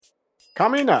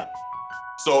Coming up.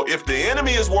 So if the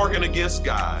enemy is working against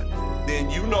God, then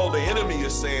you know the enemy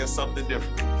is saying something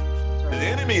different. The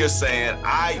enemy is saying,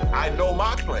 I know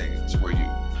my plans for you.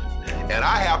 And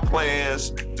I have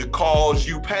plans to cause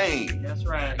you pain. That's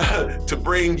right. To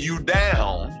bring you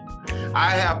down. I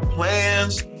have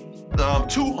plans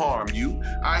to harm you.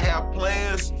 I have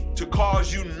plans to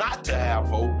cause you not to have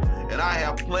hope. And I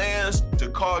have plans to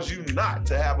cause you not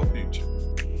to have a future.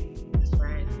 That's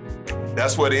right.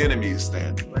 That's where the enemy is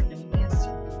standing. Working against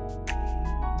you.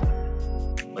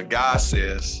 But God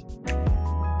says,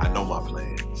 I know my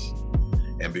plans.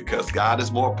 And because God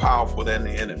is more powerful than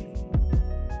the enemy,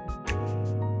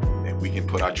 then we can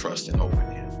put our trust and hope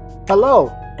in Him. Hello,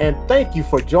 and thank you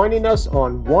for joining us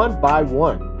on One by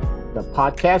One, the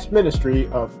podcast ministry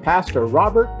of Pastor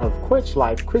Robert of Quench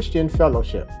Life Christian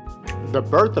Fellowship. The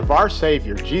birth of our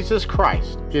Savior, Jesus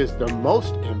Christ, is the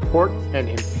most important and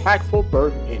impactful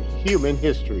birth in human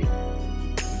history.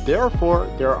 Therefore,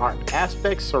 there are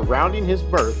aspects surrounding His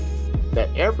birth that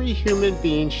every human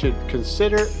being should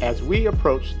consider as we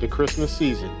approach the Christmas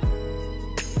season.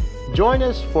 Join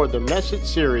us for the message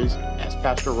series as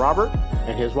Pastor Robert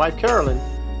and his wife Carolyn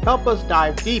help us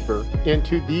dive deeper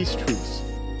into these truths.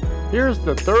 Here's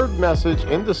the third message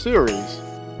in the series,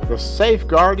 the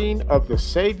safeguarding of the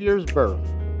Savior's birth.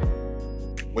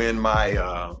 When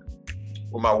my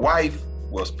wife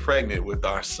was pregnant with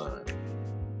our son,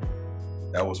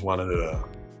 that was one of the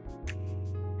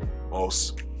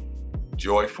most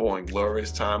joyful and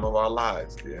glorious time of our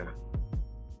lives, dear.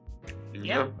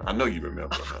 Yep. I know you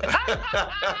remember.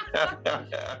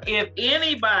 If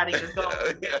anybody is going to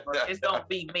remember, it's going to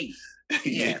be me.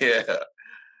 Yeah.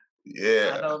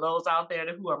 Yeah. I know those out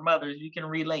there who are mothers, you can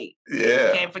relate. Yeah.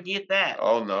 You can't forget that.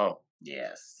 Oh, no.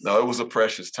 Yes. No, it was a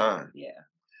precious time. Yeah.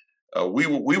 We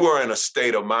were in a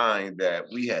state of mind that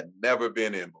we had never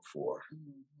been in before.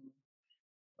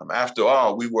 Mm-hmm. After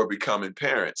all, we were becoming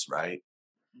parents, right?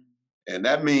 And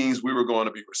that means we were going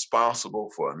to be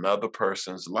responsible for another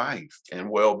person's life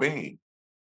and well-being.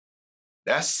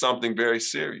 That's something very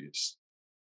serious.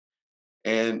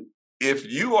 And if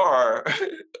you are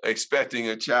expecting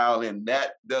a child and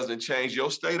that doesn't change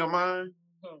your state of mind,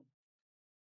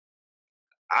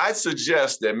 I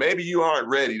suggest that maybe you aren't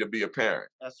ready to be a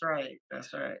parent. That's right.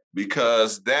 That's right.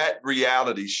 Because that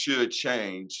reality should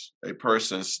change a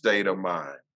person's state of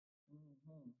mind.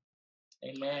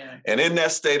 Amen. And in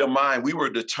that state of mind, we were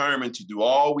determined to do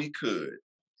all we could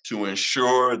to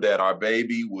ensure that our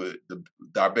baby would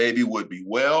be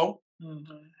well,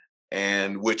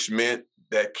 and which meant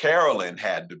that Carolyn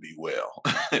had to be well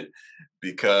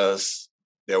because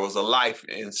there was a life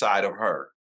inside of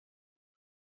her,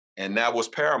 and that was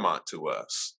paramount to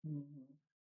us.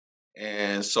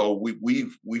 And so we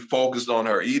focused on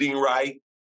her eating right,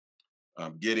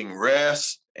 getting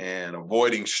rest, and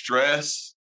avoiding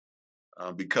stress.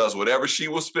 Because whatever she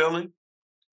was feeling,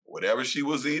 whatever she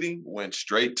was eating, went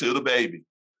straight to the baby.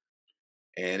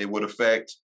 And it would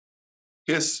affect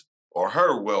his or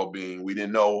her well-being. We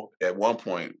didn't know at one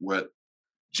point what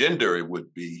gender it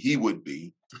would be, he would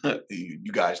be.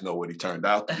 You guys know what he turned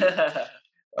out to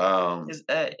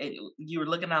be. You were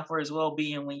looking out for his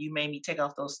well-being when you made me take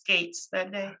off those skates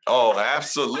that day? Oh,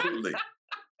 absolutely.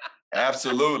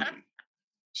 Absolutely.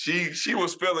 She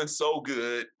was feeling so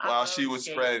good while she was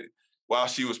pregnant. While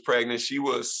she was pregnant, she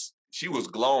was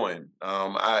glowing.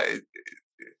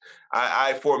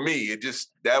 For me,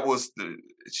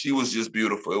 she was just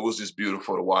beautiful. It was just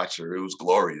beautiful to watch her. It was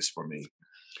glorious for me.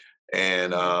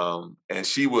 And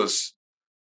she was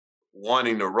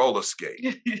wanting to roller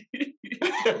skate.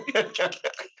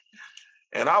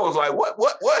 And I was like,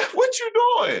 what you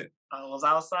doing? I was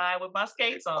outside with my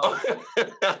skates on.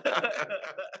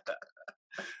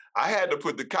 I had to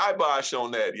put the kibosh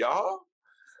on that, y'all.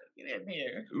 Get in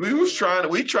here. We trying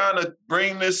to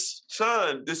bring this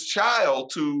child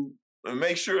to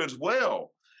make sure it's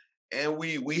well. And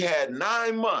we had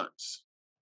 9 months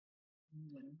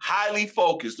highly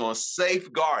focused on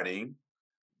safeguarding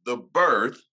the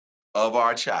birth of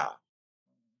our child.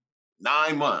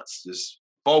 9 months, just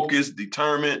focused,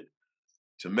 determined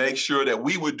to make sure that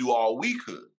we would do all we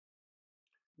could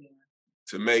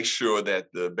to make sure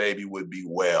that the baby would be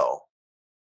well.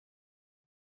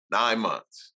 9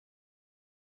 months.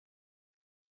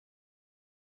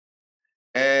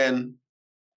 And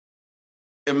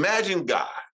imagine God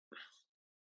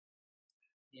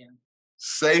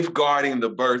safeguarding the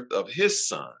birth of his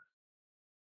son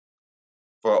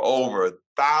for over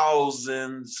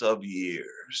thousands of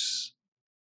years.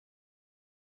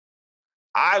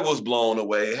 I was blown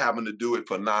away having to do it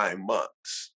for 9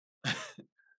 months,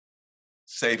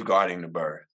 safeguarding the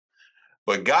birth.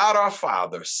 But God our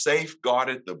Father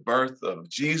safeguarded the birth of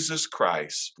Jesus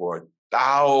Christ for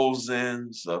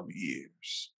thousands of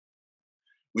years.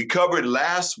 We covered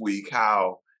last week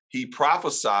how he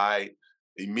prophesied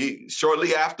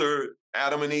shortly after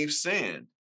Adam and Eve sinned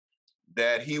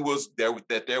that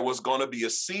there was going to be a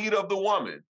seed of the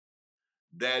woman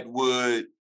that would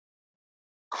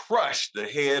crush the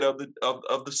head of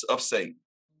Satan.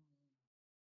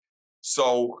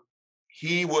 So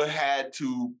he would had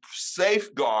to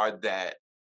safeguard that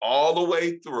all the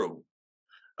way through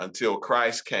until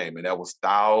Christ came, and that was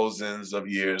thousands of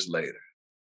years later.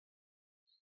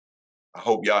 I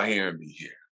hope y'all hearing me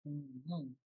here. Mm-hmm.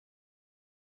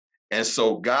 And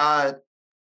so God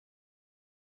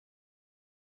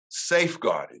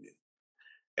safeguarded it.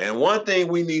 And one thing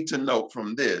we need to note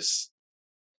from this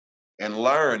and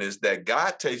learn is that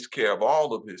God takes care of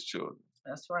all of his children.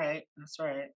 That's right. That's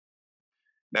right.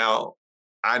 Now,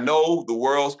 I know the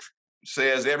world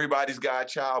says everybody's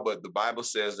God's child, but the Bible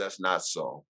says that's not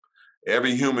so.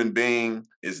 Every human being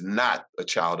is not a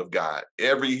child of God.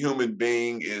 Every human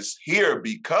being is here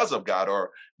because of God,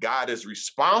 or God is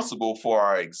responsible for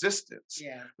our existence.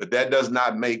 Yeah. But that does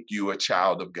not make you a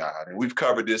child of God. And we've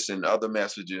covered this in other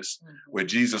messages where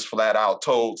Jesus flat out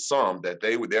told some that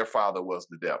their father was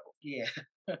the devil. Yeah.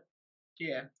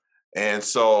 Yeah. And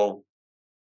so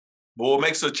what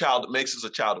makes us a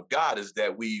child of God is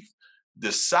that we've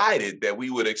decided that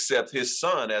we would accept his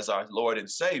son as our Lord and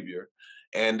Savior,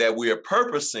 and that we are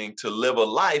purposing to live a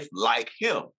life like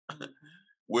him.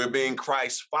 We're being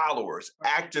Christ followers,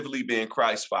 actively being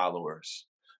Christ followers.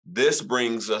 This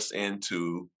brings us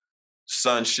into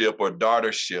sonship or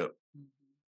daughtership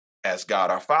as God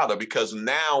our Father, because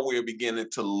now we're beginning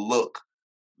to look,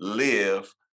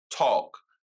 live, talk,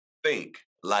 think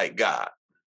like God.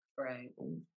 Right.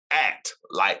 Act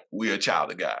like we're a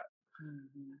child of God.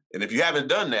 Mm-hmm. And if you haven't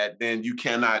done that, then you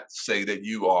cannot say that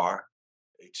you are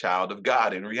a child of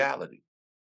God in reality.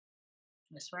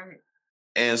 That's right.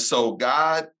 And so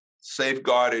God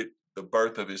safeguarded the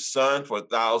birth of his son for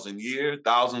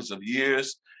thousands of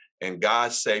years, and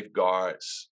God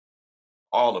safeguards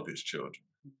all of his children.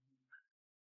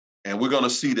 And we're going to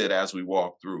see that as we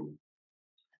walk through.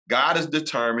 God is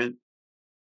determined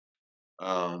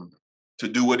to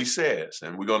do what he says,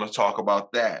 and we're going to talk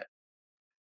about that.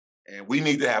 And we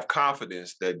need to have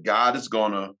confidence that God is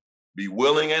going to be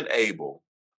willing and able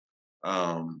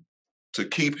to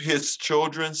keep his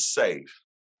children safe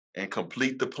and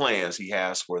complete the plans he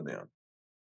has for them.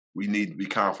 We need to be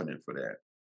confident for that.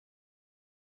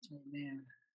 Amen.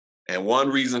 And one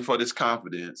reason for this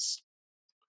confidence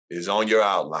is on your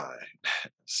outline.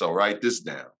 So write this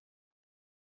down.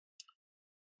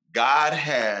 God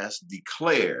has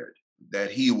declared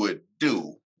that he would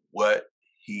do what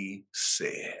he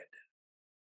said.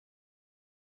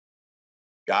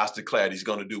 God's declared he's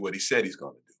going to do what he said he's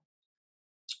going to do.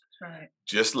 Right.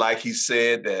 Just like he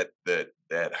said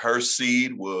that her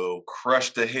seed will crush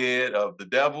the head of the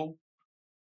devil,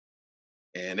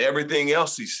 and everything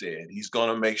else he said, he's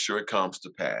going to make sure it comes to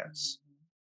pass.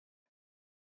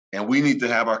 Mm-hmm. And we need to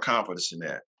have our confidence in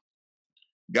that.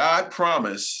 God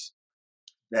promised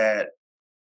that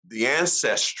the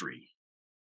ancestry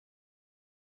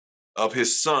of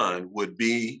his son would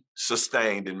be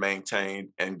sustained and maintained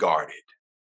and guarded.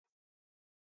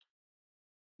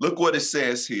 Look what it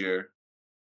says here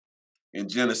in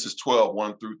Genesis 12,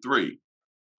 1-3.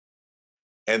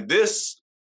 And this,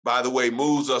 by the way,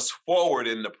 moves us forward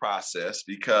in the process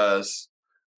because,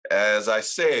 as I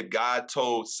said, God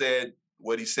said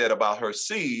what he said about her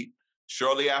seed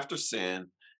shortly after sin.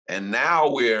 And now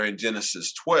we're in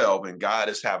Genesis 12, and God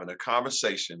is having a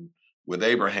conversation with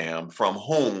Abraham, from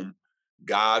whom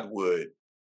God would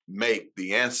make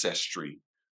the ancestry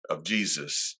of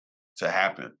Jesus to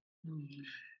happen. Mm-hmm.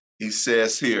 He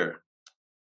says here,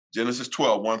 Genesis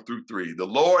 12, 1-3, the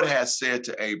Lord has said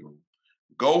to Abram,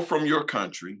 go from your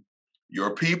country,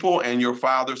 your people, and your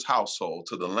father's household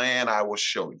to the land I will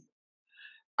show you.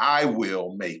 I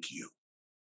will make you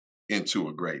into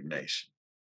a great nation,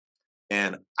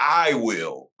 and I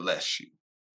will bless you.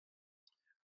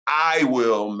 I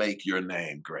will make your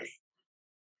name great,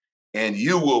 and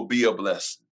you will be a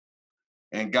blessing.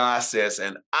 And God says,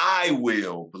 and I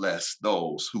will bless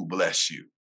those who bless you.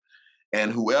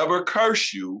 And whoever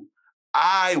curse you,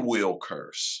 I will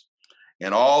curse.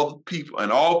 And all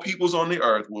peoples on the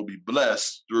earth will be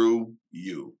blessed through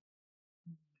you.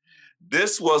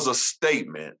 This was a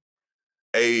statement,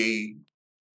 a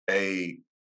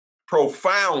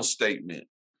profound statement,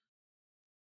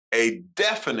 a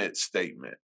definite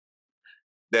statement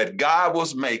that God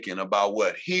was making about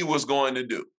what he was going to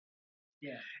do.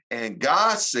 Yeah. And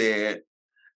God said,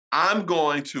 I'm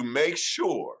going to make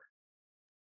sure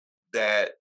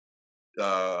that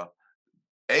from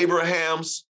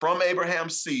Abraham's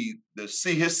seed,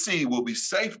 his seed will be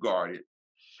safeguarded,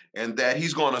 and that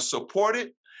he's going to support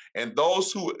it. And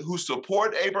those who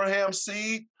support Abraham's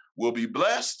seed will be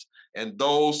blessed, and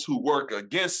those who work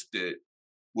against it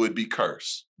would be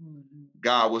cursed. Mm-hmm.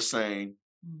 God was saying,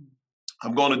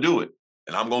 I'm going to do it,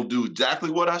 and I'm going to do exactly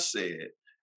what I said.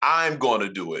 I'm going to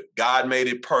do it. God made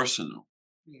it personal.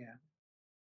 Yeah.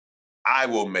 I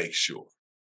will make sure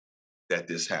that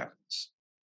this happens.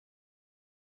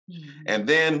 Mm-hmm. And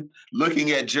then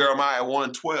looking at Jeremiah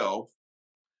 1:12,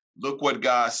 look what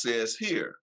God says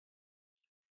here.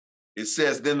 It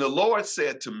says, then the Lord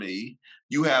said to me,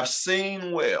 you have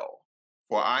seen well,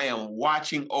 for I am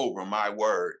watching over my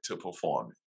word to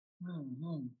perform it.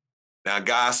 Mm-hmm. Now,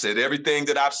 God said, everything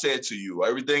that I've said to you,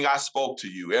 everything I spoke to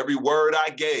you, every word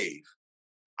I gave,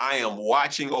 I am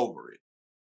watching over it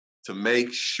to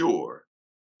make sure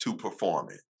to perform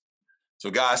it. So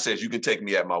God says, you can take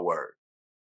me at my word.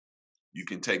 You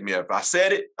can take me, if I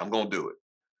said it, I'm going to do it.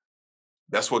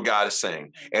 That's what God is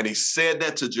saying. And he said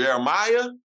that to Jeremiah,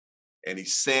 and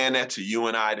he's saying that to you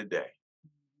and I today.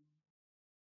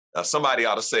 Now, somebody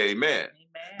ought to say amen.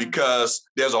 Because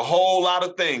there's a whole lot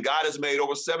of things. God has made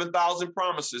over 7,000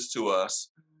 promises to us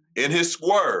in his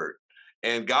word.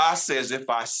 And God says, if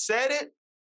I said it,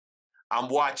 I'm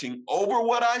watching over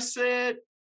what I said,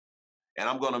 and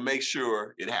I'm going to make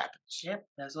sure it happens. Yep,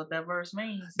 that's what that verse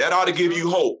means. That ought to give you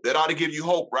hope. That ought to give you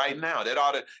hope right now. That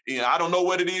ought to, I don't know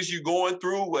what it is you're going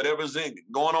through, whatever's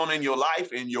going on in your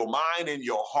life, in your mind, in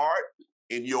your heart,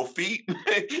 in your feet,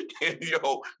 in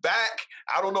your back.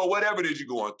 I don't know, whatever it is you're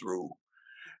going through.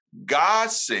 God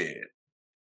said,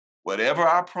 whatever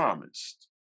I promised,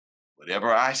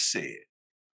 whatever I said,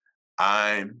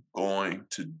 I'm going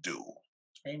to do.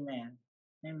 Amen.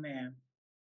 Amen.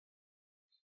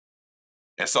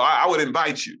 And so I would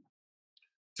invite you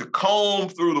to comb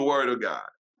through the word of God,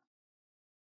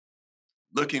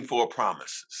 looking for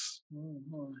promises,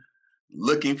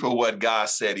 looking for what God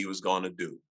said he was going to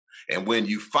do. And when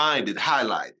you find it,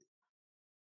 highlight it,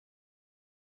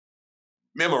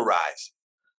 memorize it,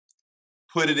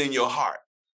 put it in your heart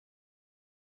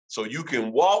so you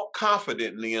can walk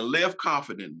confidently and live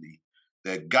confidently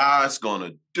that God's going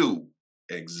to do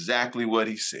exactly what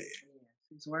he said.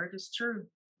 His word is true.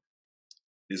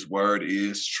 His word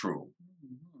is true.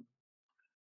 Mm-hmm.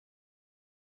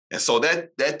 And so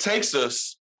that takes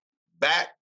us back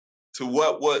to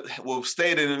what was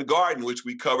stated in the garden, which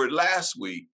we covered last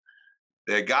week,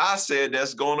 that God said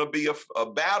there's going to be a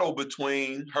battle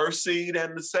between her seed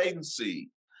and the Satan's seed.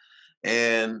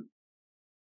 And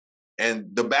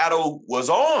the battle was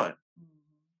on.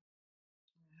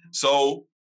 So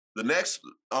the next,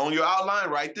 on your outline,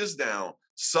 write this down.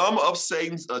 Some of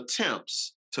Satan's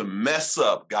attempts to mess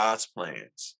up God's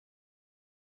plans.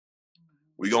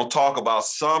 We're going to talk about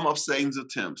some of Satan's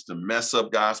attempts to mess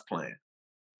up God's plan.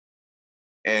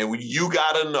 And you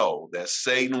got to know that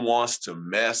Satan wants to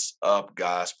mess up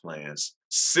God's plans.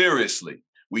 Seriously,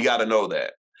 we got to know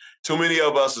that. Too many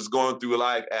of us is going through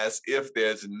life as if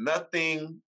there's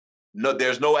nothing,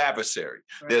 there's no adversary.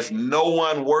 Right. There's no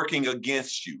one working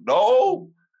against you. No,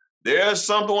 there's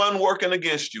someone working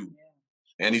against you.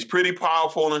 Yeah. And he's pretty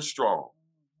powerful and strong.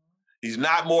 He's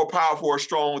not more powerful or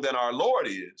strong than our Lord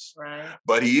is, right,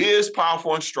 but he is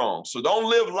powerful and strong. So don't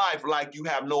live life like you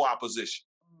have no opposition.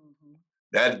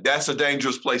 Mm-hmm. That's a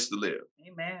dangerous place to live.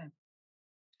 Amen.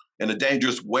 And a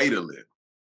dangerous way to live.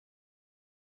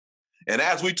 And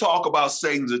as we talk about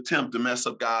Satan's attempt to mess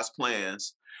up God's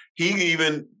plans, he's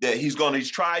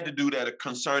tried to do that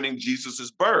concerning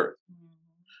Jesus's birth. Mm-hmm.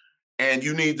 And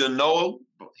you need to know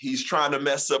he's trying to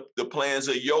mess up the plans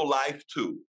of your life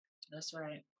too. That's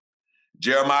right.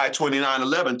 Jeremiah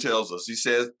 29:11 tells us, he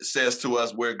says to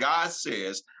us, where God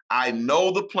says, I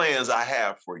know the plans I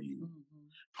have for you,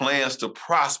 mm-hmm, plans to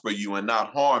prosper you and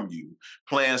not harm you,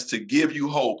 plans to give you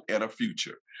hope and a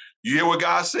future. You hear what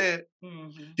God said?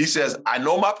 Mm-hmm. He says, I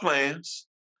know my plans,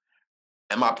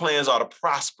 and my plans are to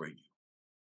prosper you.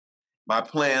 My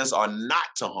plans are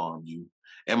not to harm you,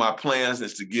 and my plans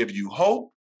is to give you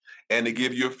hope and to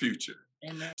give you a future.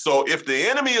 Amen. So if the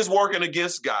enemy is working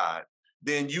against God,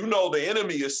 then you know the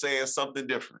enemy is saying something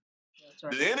different.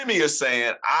 Right. The enemy is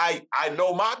saying, I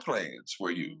know my plans for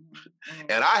you. Mm-hmm.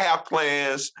 And I have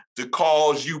plans to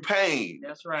cause you pain.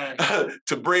 That's right.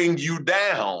 To bring you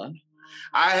down.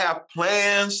 Mm-hmm. I have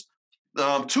plans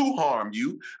to harm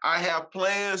you. I have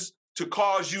plans to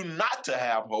cause you not to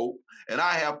have hope. And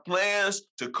I have plans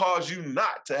to cause you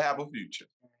not to have a future.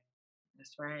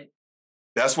 That's right.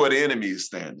 That's where the enemy is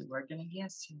standing. Working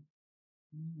against you.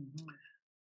 Mm-hmm.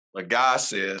 But God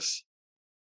says,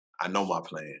 I know my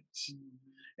plans.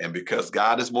 And because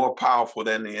God is more powerful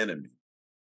than the enemy,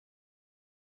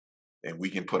 and we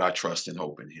can put our trust and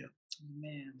hope in him.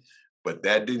 Amen. But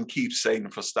that didn't keep Satan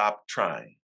from stop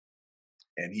trying.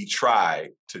 And he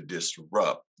tried to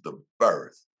disrupt the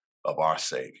birth of our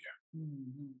Savior.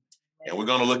 Mm-hmm. And we're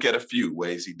going to look at a few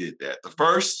ways he did that. The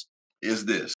first is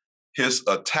this: his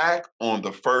attack on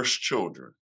the first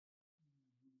children.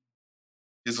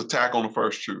 His attack on the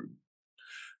first children.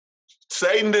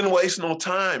 Satan didn't waste no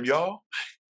time, y'all.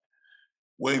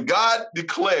 When God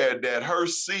declared that her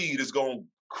seed is going to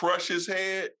crush his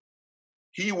head,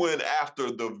 he went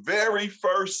after the very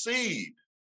first seed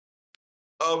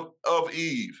of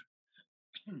Eve.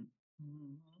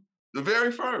 The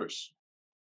very first.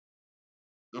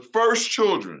 The first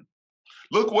children.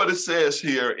 Look what it says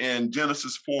here in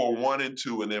Genesis 4, 1 and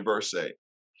 2, and then verse 8.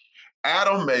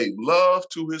 Adam made love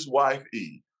to his wife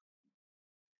Eve,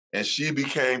 and she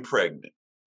became pregnant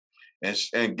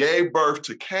and gave birth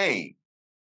to Cain.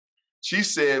 She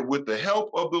said, with the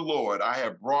help of the Lord, I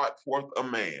have brought forth a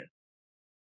man.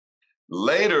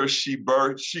 Later, she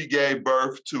gave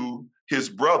birth to his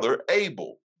brother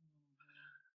Abel.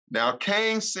 Now,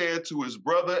 Cain said to his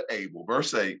brother Abel,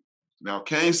 verse 8, now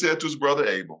Cain said to his brother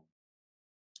Abel,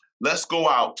 let's go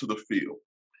out to the field.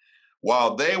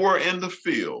 While they were in the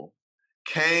field,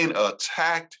 Cain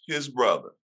attacked his brother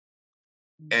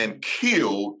and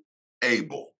killed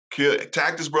Abel.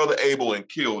 Attacked his brother Abel and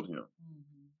killed him.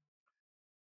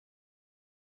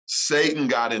 Satan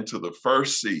got into the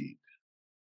first seed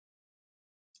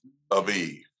of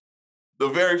Eve, the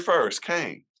very first,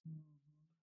 Cain.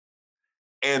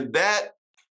 And that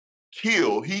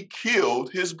he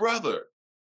killed his brother.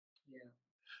 Yeah.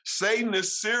 Satan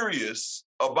is serious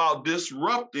about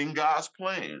disrupting God's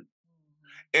plan.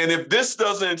 And if this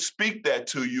doesn't speak that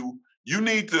to you, you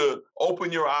need to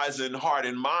open your eyes and heart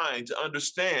and mind to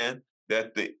understand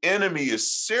that the enemy is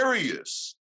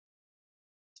serious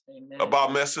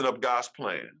about messing up God's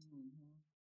plan.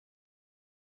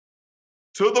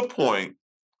 To the point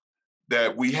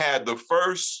that we had the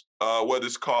first, what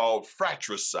is called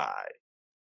fratricide.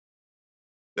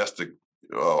 That's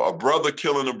a brother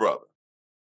killing a brother.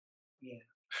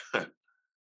 Yeah.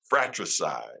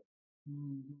 Fratricide.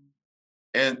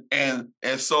 And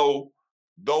so,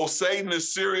 though Satan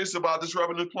is serious about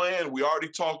disrupting the plan, we already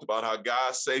talked about how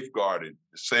God safeguarding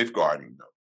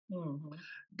them.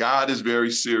 God is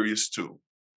very serious too.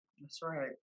 That's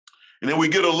right. And then we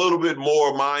get a little bit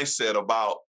more mindset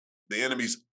about the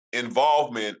enemy's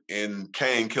involvement in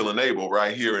Cain killing Abel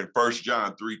right here in 1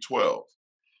 John 3:12.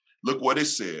 Look what it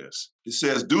says. It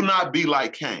says, do not be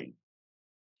like Cain,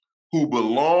 who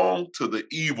belonged to the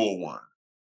evil one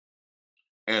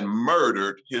and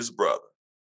murdered his brother.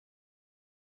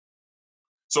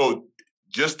 So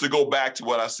just to go back to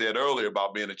what I said earlier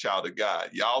about being a child of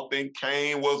God, y'all think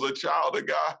Cain was a child of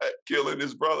God killing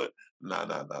his brother? No.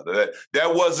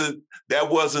 That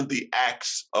wasn't the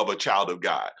acts of a child of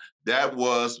God. That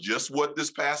was just what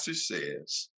this passage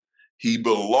says. He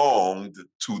belonged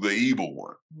to the evil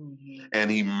one, and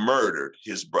he murdered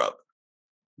his brother.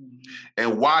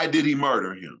 And why did he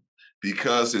murder him?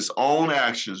 Because his own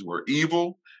actions were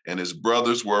evil and his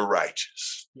brothers were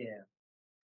righteous. Yeah.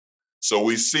 So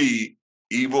we see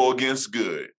evil against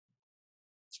good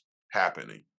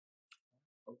happening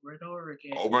over and over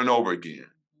again. Over and over again.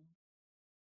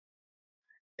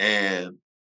 And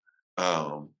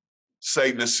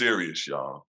Satan is serious,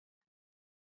 y'all.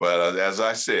 But as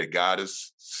I said, God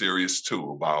is serious too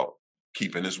about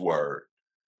keeping his word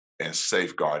and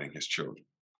safeguarding his children.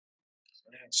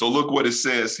 So look what it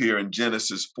says here in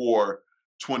Genesis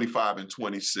 4:25 and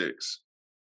 26.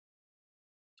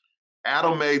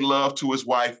 Adam made love to his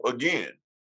wife again,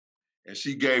 and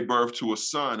she gave birth to a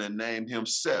son and named him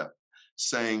Seth,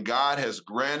 saying, God has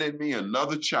granted me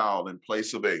another child in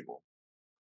place of Abel,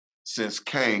 since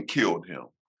Cain killed him.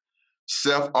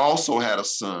 Seth also had a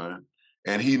son,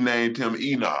 and he named him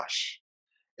Enosh.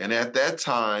 And at that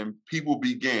time, people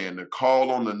began to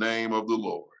call on the name of the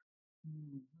Lord.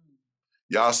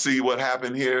 Y'all see what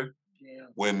happened here? Yeah.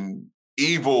 When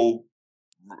evil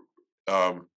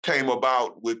came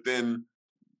about within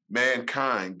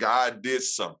mankind, God did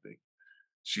something.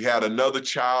 She had another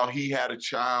child, he had a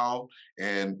child,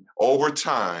 and over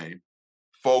time,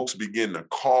 folks begin to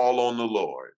call on the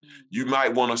Lord. You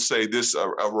might want to say this, a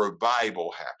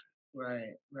revival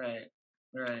happened.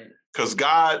 Right. Because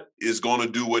God is going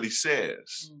to do what he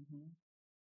says.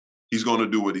 He's going to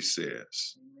do what he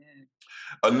says. Amen.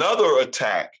 Another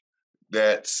attack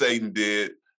that Satan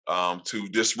did to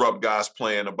disrupt God's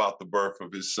plan about the birth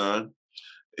of his son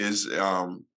is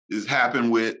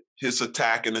happened with his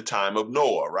attack in the time of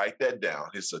Noah. Write that down.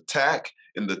 His attack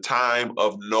in the time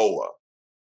of Noah.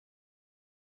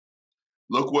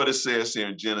 Look what it says here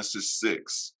in Genesis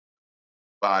 6,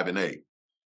 5 and 8.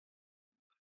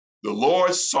 The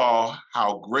Lord saw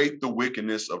how great the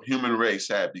wickedness of human race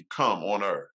had become on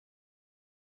earth,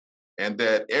 and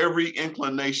that every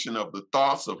inclination of the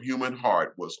thoughts of human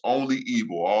heart was only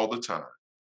evil all the time.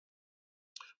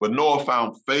 But Noah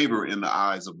found favor in the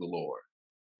eyes of the Lord.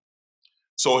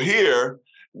 So here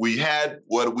we had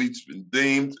what we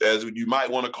deemed as you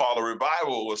might want to call a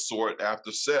revival of sort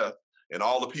after Seth, and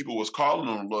all the people was calling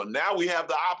on the Lord. Now we have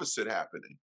the opposite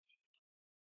happening.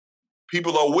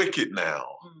 People are wicked now,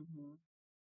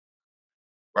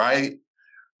 right?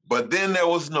 But then there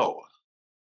was Noah,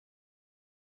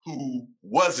 who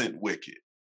wasn't wicked,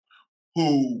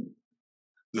 who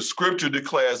the scripture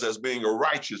declares as being a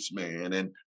righteous man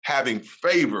and having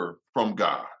favor from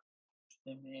God.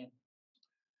 Amen.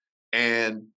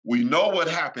 And we know what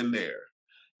happened there.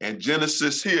 And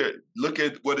Genesis here, look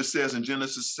at what it says in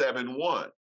Genesis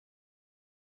 7:1.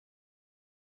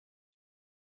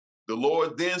 The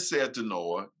Lord then said to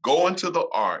Noah, go into the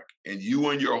ark, and you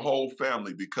and your whole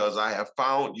family, because I have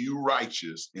found you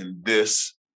righteous in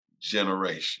this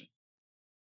generation.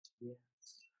 Yes.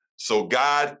 So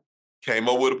God came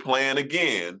up with a plan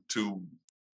again to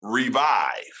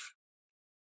revive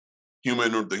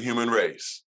the human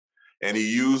race. And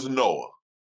he used Noah.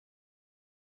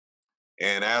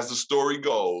 And as the story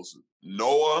goes,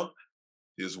 Noah,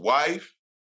 his wife,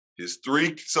 his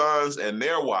 3 sons, and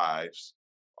their wives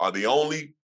are the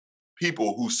only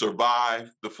people who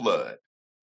survived the flood.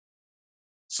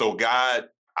 So God,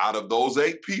 out of those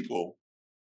 8 people,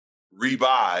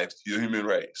 revived the human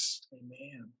race.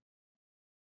 Amen.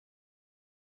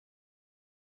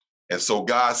 And so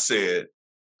God said,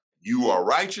 you are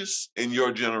righteous in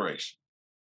your generation.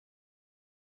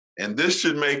 And this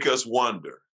should make us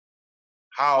wonder,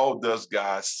 how does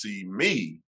God see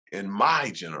me in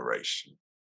my generation?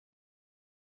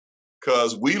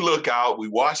 Because we look out, we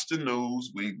watch the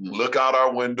news, we look out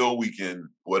our window, we can,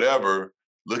 whatever,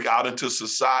 look out into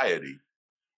society,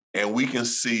 and we can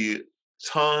see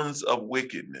tons of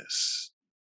wickedness.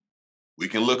 We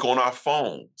can look on our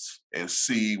phones and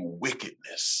see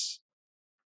wickedness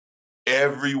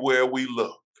everywhere we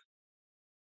look.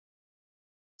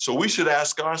 So we should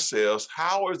ask ourselves,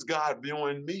 how is God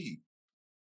viewing me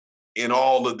in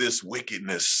all of this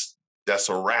wickedness that's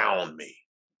around me?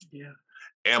 Yeah.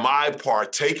 Am I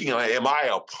partaking? Am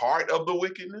I a part of the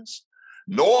wickedness?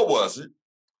 Noah wasn't.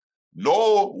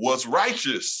 Noah was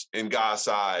righteous in God's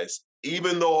eyes,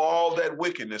 even though all that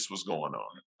wickedness was going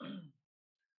on.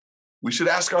 We should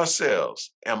ask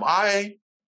ourselves, am I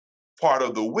part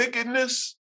of the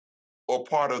wickedness or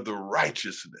part of the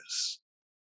righteousness?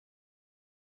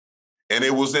 And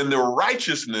it was in the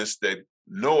righteousness that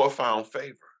Noah found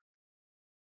favor.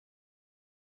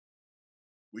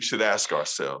 We should ask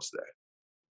ourselves that.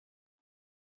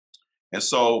 And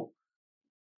so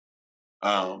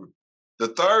the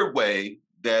third way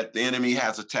that the enemy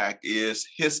has attacked is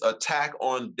his attack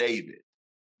on David.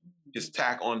 His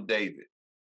attack on David.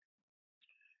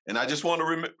 And I just want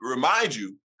to remind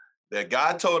you that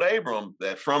God told Abram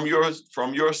that from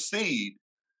your seed,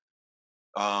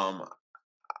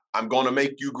 I'm going to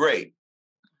make you great.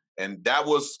 And that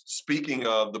was speaking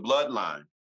of the bloodline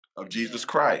of Jesus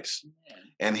Christ.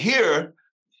 And here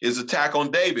is attack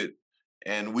on David.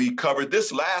 And we covered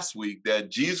this last week, that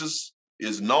Jesus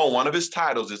is known, one of his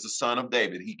titles is the Son of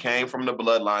David. He came from the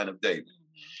bloodline of David.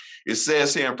 It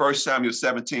says here in 1 Samuel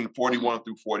 17, 41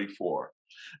 through 44.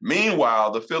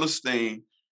 Meanwhile, the Philistine,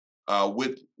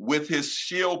 with his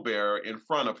shield bearer in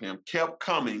front of him, kept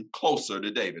coming closer to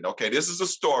David. Okay, this is a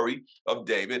story of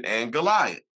David and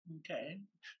Goliath. Okay.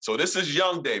 So this is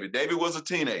young David. David was a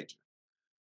teenager.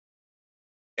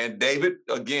 And David,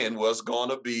 again, was going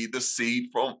to be the seed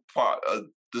from part of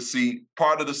the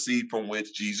seed from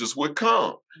which Jesus would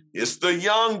come. It's the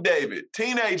young David,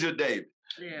 teenager David.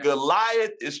 Yeah.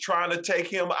 Goliath is trying to take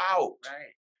him out.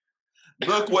 Right.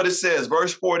 Look what it says,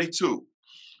 verse 42.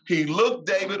 He looked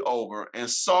David over and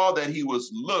saw that he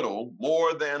was a little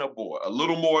more than a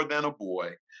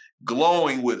boy,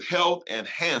 glowing with health and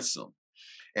handsome,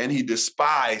 and he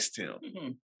despised him.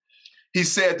 Mm-hmm. He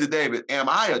said to David, am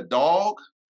I a dog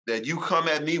that you come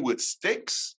at me with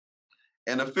sticks?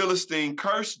 And the Philistine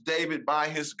cursed David by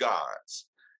his gods.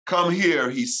 Come here,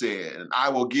 he said, and I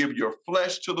will give your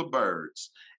flesh to the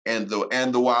birds and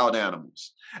the wild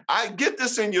animals. I get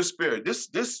this in your spirit.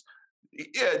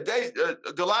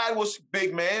 Goliath was a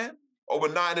big man, over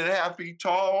 9.5 feet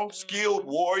tall, skilled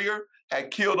warrior,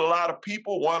 had killed a lot of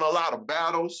people, won a lot of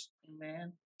battles.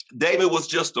 Amen. David was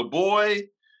just a boy,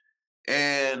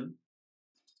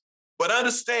 but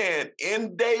understand,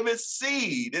 in David's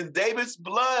seed, in David's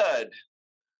blood,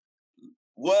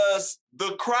 was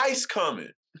the Christ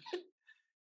coming.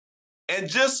 And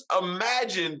just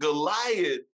imagine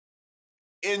Goliath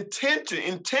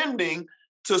intending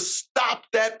to stop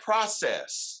that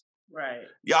process. Right.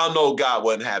 Y'all know God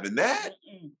wasn't having that.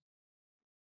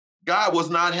 God was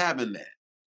not having that.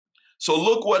 So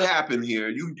look what happened here.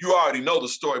 You already know the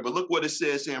story, but look what it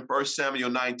says here in 1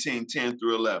 Samuel 19, 10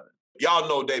 through 11. Y'all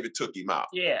know David took him out.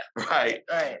 Yeah. Right?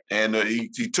 Right. And he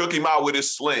took him out with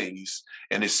his sling.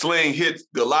 And his sling hit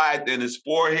Goliath in his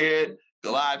forehead.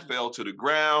 Goliath fell to the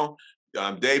ground.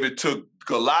 David took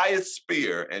Goliath's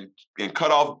spear and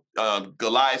cut off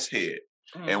Goliath's head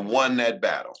and won that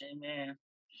battle. Amen.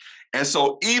 And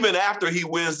so even after he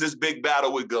wins this big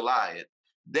battle with Goliath,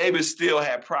 David still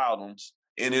had problems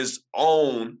in his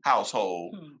own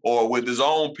household or with his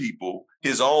own people,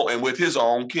 and with his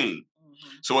own king.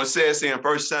 So it says here in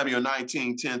 1 Samuel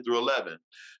 19, 10 through 11,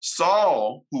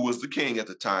 Saul, who was the king at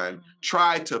the time,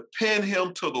 tried to pin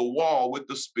him to the wall with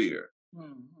the spear.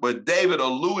 But David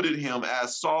eluded him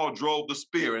as Saul drove the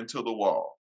spear into the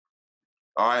wall.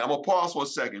 All right, I'm going to pause for a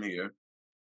second here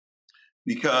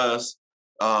because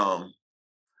Saul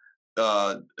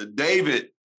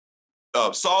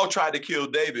tried to kill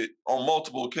David on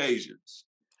multiple occasions.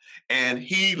 And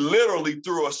he literally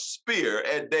threw a spear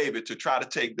at David to try to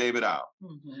take David out.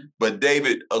 But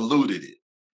David eluded it,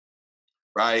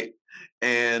 right?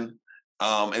 And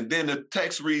then the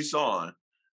text reads on.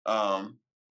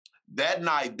 That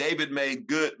night, David made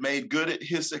good at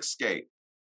his escape.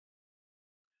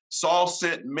 Saul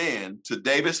sent men to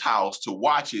David's house to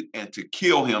watch it and to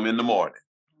kill him in the morning.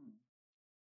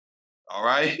 All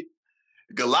right?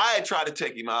 Goliath tried to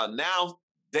take him out. Now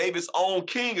David's own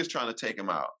king is trying to take him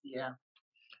out. Yeah.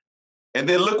 And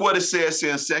then look what it says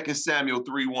here in 2 Samuel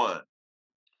 3:1.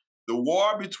 The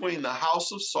war between the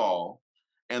house of Saul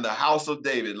and the house of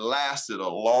David lasted a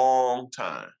long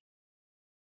time.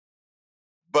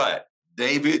 But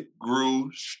David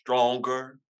grew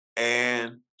stronger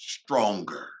and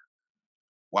stronger,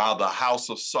 while the house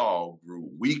of Saul grew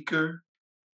weaker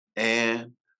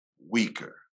and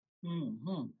weaker.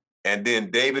 And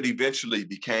then David eventually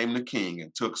became the king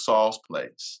and took Saul's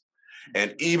place.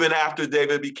 And even after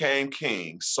David became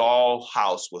king, Saul's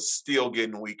house was still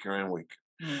getting weaker and weaker.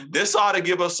 This ought to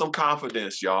give us some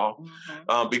confidence, y'all,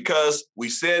 because we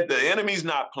said the enemy's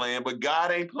not playing, but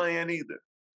God ain't playing either.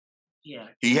 Yeah.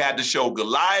 He had to show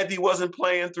Goliath he wasn't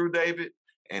playing through David,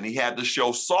 and he had to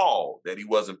show Saul that he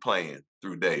wasn't playing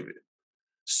through David.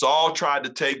 Saul tried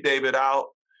to take David out,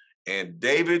 and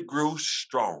David grew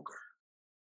stronger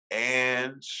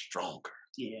and stronger.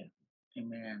 Yeah.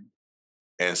 Amen.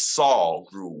 And Saul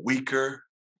grew weaker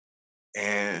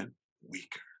and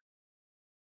weaker.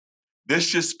 This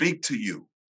should speak to you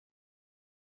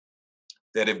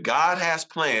that if God has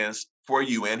plans for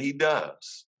you, and he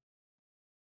does,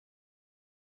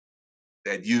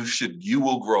 that you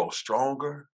will grow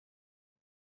stronger,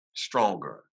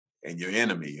 and your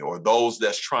enemy or those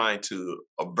that's trying to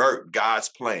avert God's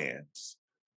plans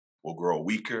will grow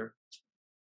weaker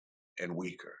and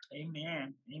weaker.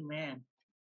 Amen. Amen.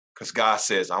 Because God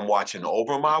says, I'm watching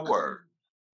over my word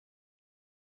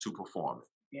to perform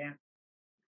it. Yeah.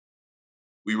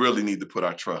 We really need to put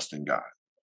our trust in God.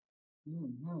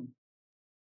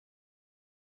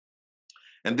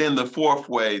 And then the fourth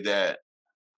way that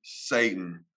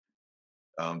Satan,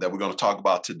 that we're going to talk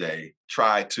about today,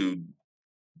 tried to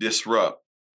disrupt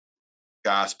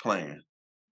God's plan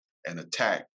and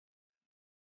attack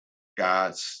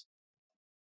God's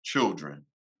children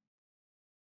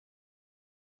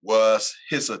was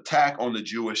his attack on the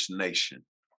Jewish nation.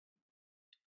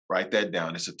 Write that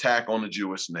down. His attack on the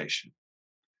Jewish nation.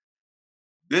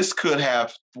 This could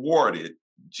have thwarted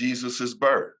Jesus's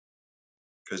birth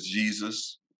because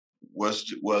Jesus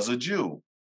was a Jew.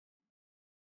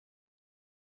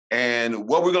 And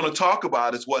what we're going to talk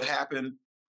about is what happened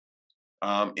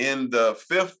in the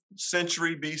 5th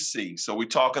century BC. So we're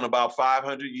talking about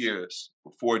 500 years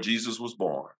before Jesus was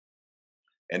born.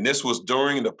 And this was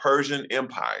during the Persian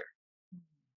Empire,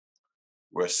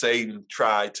 where Satan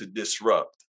tried to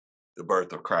disrupt the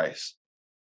birth of Christ.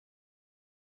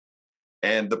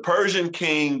 And the Persian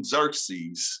king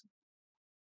Xerxes,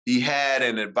 he had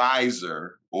an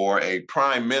advisor or a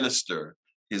prime minister.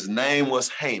 His name was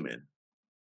Haman.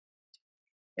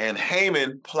 And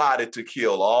Haman plotted to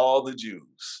kill all the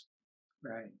Jews.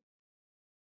 Right.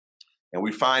 And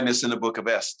we find this in the book of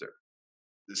Esther,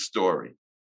 this story.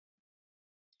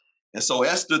 And so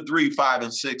Esther 3, 5,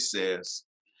 and 6 says,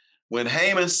 When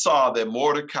Haman saw that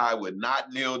Mordecai would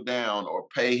not kneel down or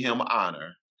pay him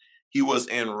honor, he was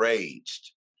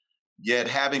enraged. Yet,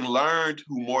 having learned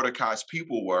who Mordecai's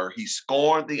people were, he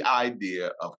scorned the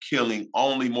idea of killing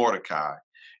only Mordecai.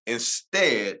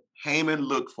 Instead, Haman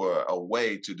looked for a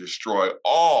way to destroy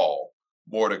all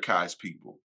Mordecai's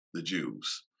people, the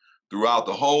Jews, throughout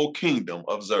the whole kingdom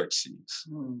of Xerxes.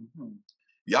 Mm-hmm.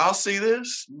 Y'all see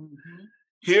this? Mm-hmm.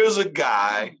 Here's a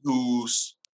guy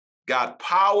who's got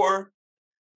power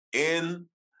in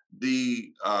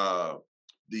the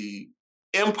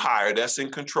empire that's in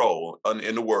control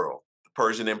in the world, the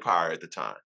Persian Empire at the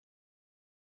time.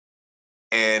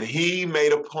 And he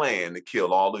made a plan to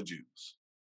kill all the Jews.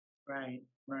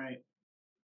 Right.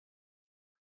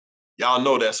 Y'all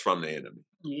know that's from the enemy.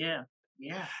 Yeah.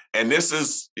 And this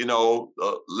is,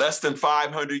 less than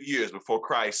 500 years before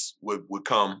Christ would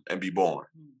come and be born.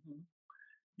 Mm-hmm.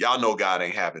 Y'all know God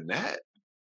ain't having that.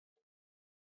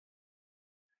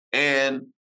 And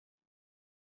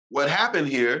what happened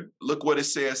here, look what it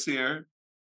says here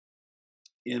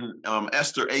in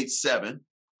Esther 8:7.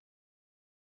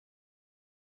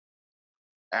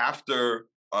 After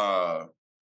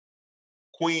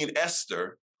Queen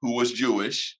Esther, who was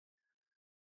Jewish,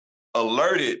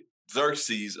 alerted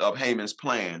Xerxes of Haman's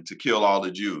plan to kill all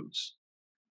the Jews.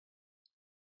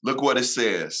 Look what it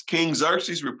says. King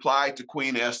Xerxes replied to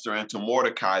Queen Esther and to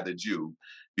Mordecai the Jew,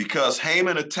 because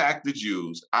Haman attacked the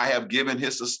Jews, I have given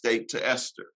his estate to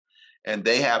Esther, and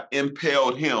they have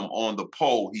impaled him on the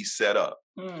pole he set up.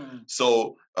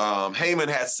 So Haman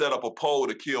had set up a pole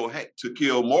to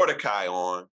kill Mordecai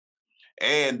on,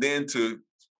 and then to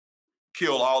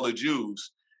kill all the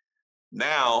Jews.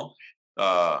 Now,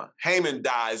 Haman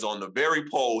dies on the very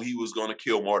pole he was going to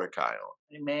kill Mordecai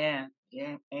on. Amen.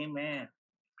 Yeah, amen.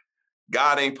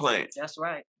 God ain't playing. That's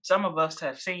right. Some of us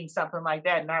have seen something like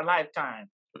that in our lifetime.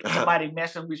 Somebody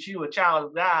messing with you, a child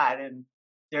of God, and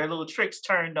their little tricks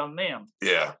turned on them.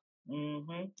 Yeah.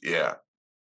 Mm-hmm. Yeah.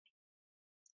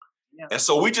 And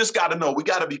so we just got to know, we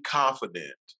got to be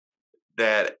confident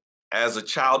that as a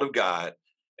child of God,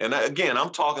 and again, I'm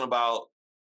talking about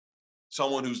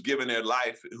someone who's given their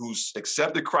life, who's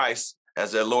accepted Christ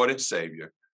as their Lord and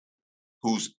Savior,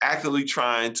 who's actively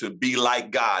trying to be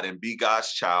like God and be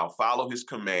God's child, follow his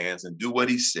commands and do what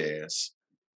he says,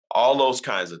 all those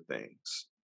kinds of things.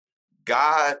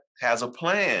 God has a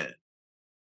plan.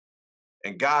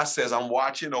 And God says, I'm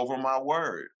watching over my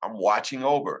word. I'm watching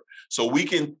over. So we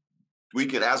can,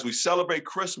 as we celebrate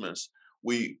Christmas,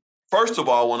 we first of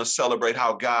all want to celebrate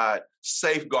how God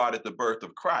safeguarded the birth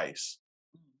of Christ.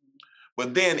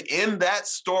 But then in that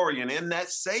story and in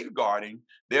that safeguarding,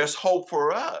 there's hope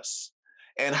for us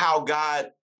and how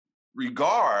God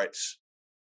regards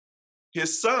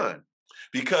his son.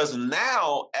 Because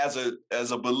now, as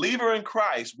a believer in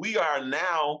Christ, we are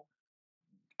now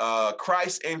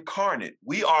Christ incarnate.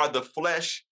 We are the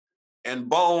flesh and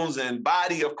bones and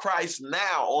body of Christ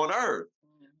now on earth.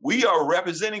 We are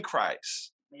representing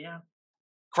Christ. Yeah.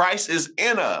 Christ is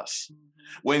in us.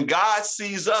 When God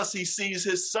sees us, he sees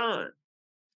his son.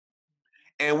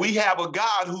 And we have a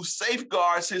God who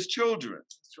safeguards his children.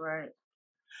 That's right.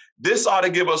 This ought to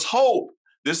give us hope.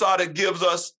 This ought to give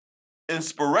us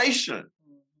inspiration.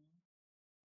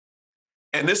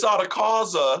 And this ought to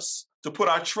cause us to put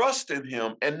our trust in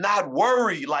him and not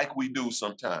worry like we do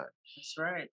sometimes. That's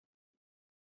right.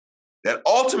 That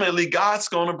ultimately God's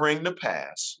going to bring to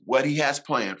pass what he has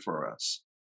planned for us.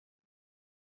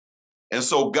 And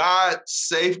so God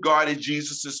safeguarded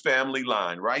Jesus's family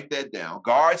line. Write that down.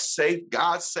 God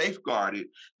safeguarded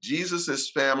Jesus's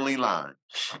family line.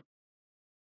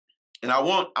 And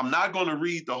I'm not going to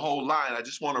read the whole line. I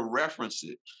just want to reference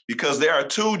it because there are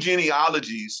two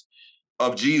genealogies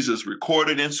of Jesus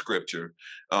recorded in Scripture.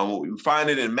 We find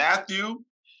it in Matthew.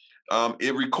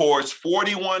 It records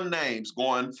 41 names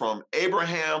going from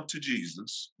Abraham to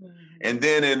Jesus. Mm-hmm. And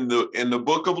then in the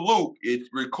book of Luke, it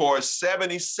records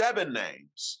 77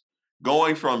 names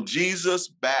going from Jesus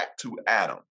back to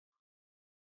Adam.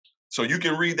 So you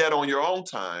can read that on your own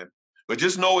time, but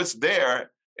just know it's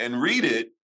there and read it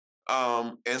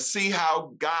and see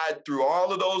how God, through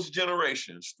all of those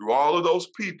generations, through all of those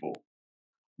people,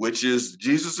 which is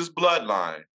Jesus's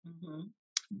bloodline, mm-hmm.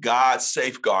 God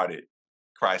safeguarded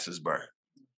Christ's birth.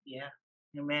 Yeah.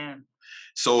 Amen.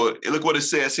 So look what it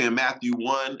says here in Matthew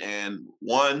 1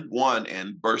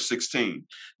 and verse 16.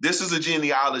 This is a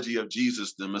genealogy of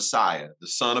Jesus, the Messiah, the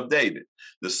son of David,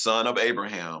 the son of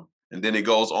Abraham. And then it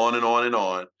goes on and on and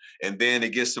on. And then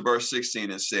it gets to verse 16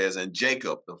 and says, and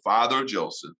Jacob, the father of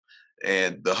Joseph,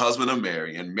 and the husband of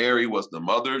Mary. And Mary was the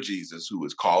mother of Jesus, who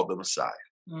is called the Messiah.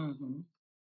 Mm-hmm.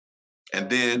 And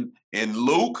then in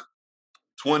Luke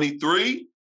 23,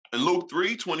 in Luke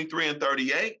 3, 23 and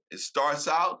 38, it starts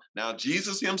out, now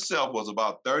Jesus himself was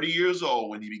about 30 years old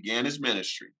when he began his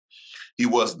ministry. He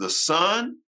was the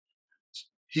son,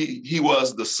 he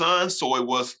was the son, so it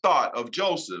was thought of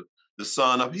Joseph, the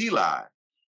son of Heli.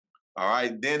 All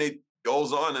right, then it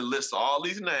goes on and lists all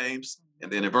these names.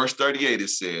 And then in verse 38, it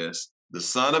says, the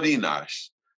son of Enosh,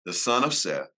 the son of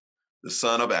Seth, the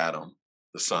son of Adam,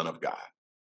 the son of God.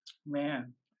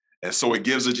 Man. And so it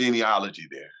gives a genealogy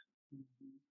there.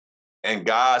 And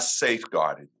God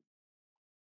safeguarded.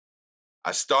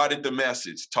 I started the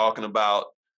message talking about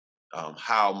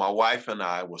how my wife and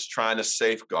I was trying to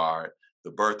safeguard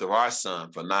the birth of our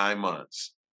son for 9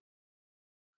 months.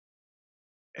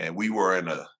 And we were in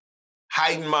a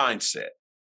heightened mindset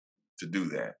to do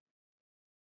that.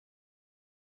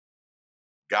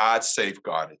 God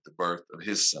safeguarded the birth of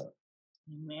his son.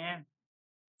 Amen.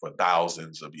 For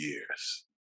thousands of years.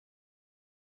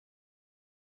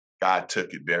 God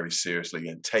took it very seriously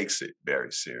and takes it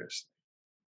very seriously.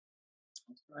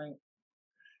 That's right.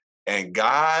 And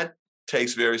God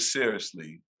takes very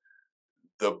seriously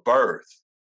the birth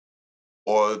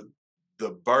or the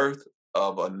birth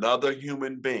of another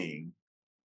human being,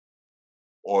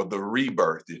 or the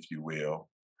rebirth, if you will,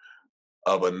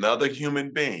 of another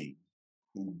human being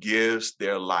who gives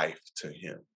their life to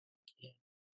him.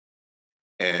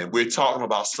 And we're talking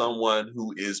about someone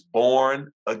who is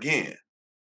born again.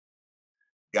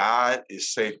 God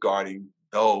is safeguarding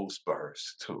those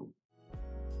births too.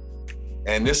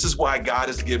 And this is why God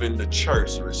has given the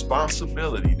church the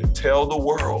responsibility to tell the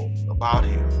world about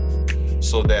him,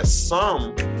 so that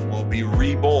some will be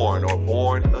reborn or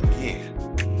born again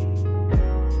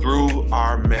through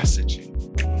our messaging.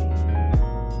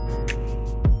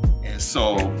 And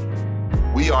so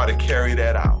we ought to carry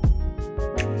that out.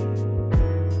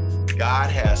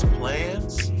 God has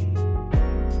plans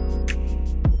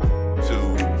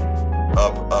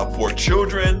for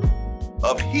children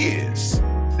of his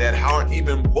that aren't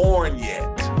even born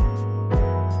yet,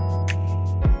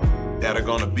 that are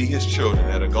going to be his children,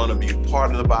 that are going to be a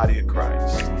part of the body of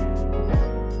Christ.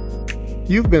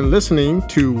 You've been listening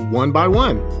to One by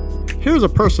One. Here's a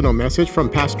personal message from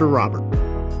Pastor Robert.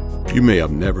 You may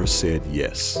have never said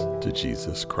yes to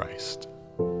Jesus Christ.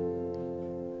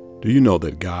 Do you know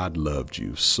that God loved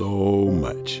you so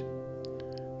much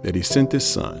that he sent his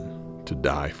son to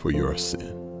die for your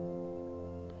sin?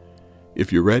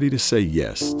 If you're ready to say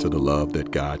yes to the love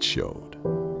that God showed,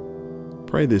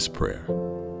 pray this prayer.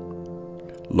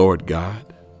 Lord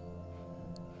God,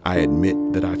 I admit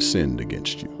that I've sinned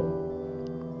against you.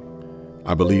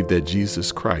 I believe that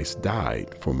Jesus Christ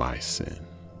died for my sin,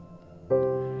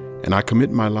 and I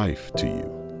commit my life to you.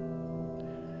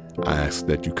 I ask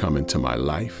that you come into my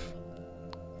life,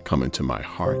 come into my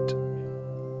heart,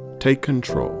 take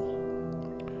control.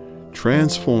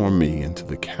 Transform me into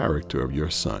the character of your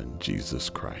Son, Jesus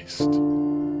Christ.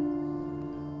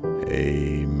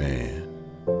 Amen.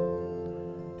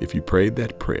 If you prayed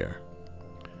that prayer,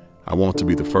 I want to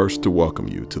be the first to welcome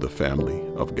you to the family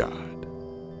of God.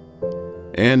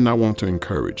 And I want to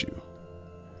encourage you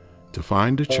to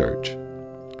find a church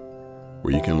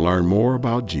where you can learn more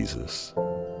about Jesus,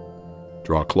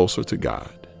 draw closer to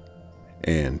God,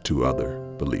 and to other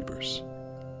believers.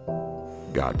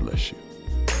 God bless you.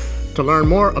 To learn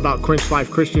more about Quench Life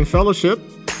Christian Fellowship,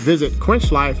 visit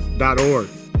quenchlife.org.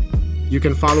 You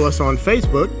can follow us on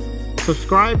Facebook,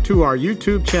 subscribe to our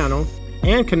YouTube channel,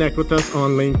 and connect with us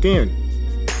on LinkedIn.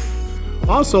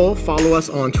 Also, follow us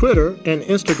on Twitter and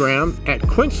Instagram at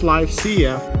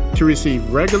QuenchLifeCF to receive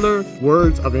regular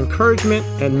words of encouragement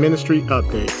and ministry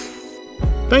updates.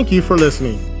 Thank you for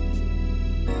listening.